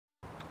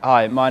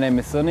Hi, my name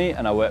is Nunney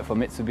and I work for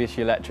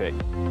Mitsubishi Electric.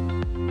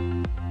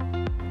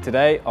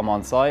 Today I'm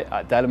on site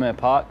at Delamare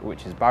Park,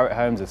 which is Barratt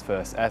Homes'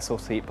 first air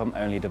source heat pump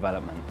only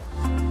development.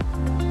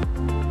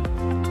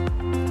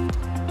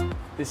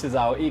 This is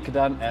our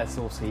EcoDom air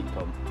source heat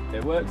pump.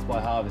 It works by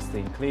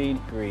harvesting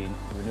clean, green,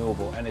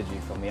 renewable energy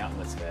from the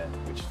atmosphere,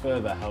 which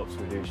further helps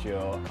reduce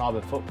your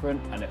carbon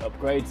footprint, and it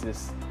upgrades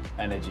this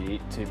energy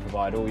to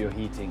provide all your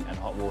heating and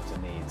hot water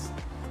needs.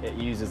 It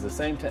uses the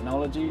same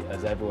technology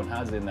as everyone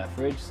has in their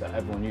fridge, so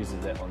everyone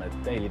uses it on a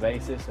daily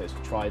basis, so it's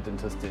tried and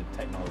tested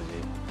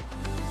technology.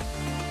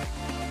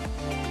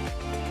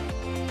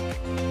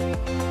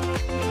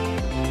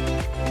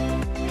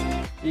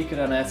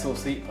 EcoDom air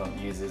source heat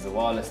pump uses a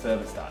wireless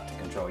thermostat to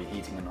control your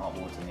heating and hot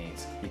water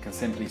needs. You can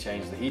simply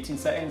change the heating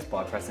settings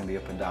by pressing the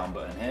up and down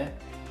button here.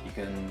 You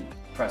can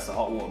press the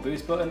hot water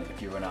boost button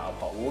if you run out of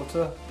hot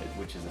water,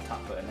 which is the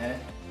tap button here.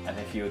 And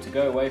if you were to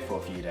go away for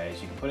a few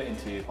days, you can put it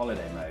into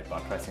holiday mode by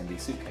pressing the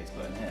suitcase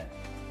button here.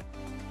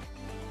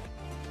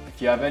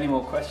 If you have any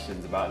more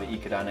questions about the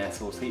EcoDom air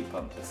source heat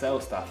pump, the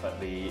sales staff at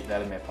the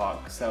Delamare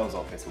Park sales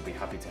office will be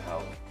happy to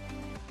help.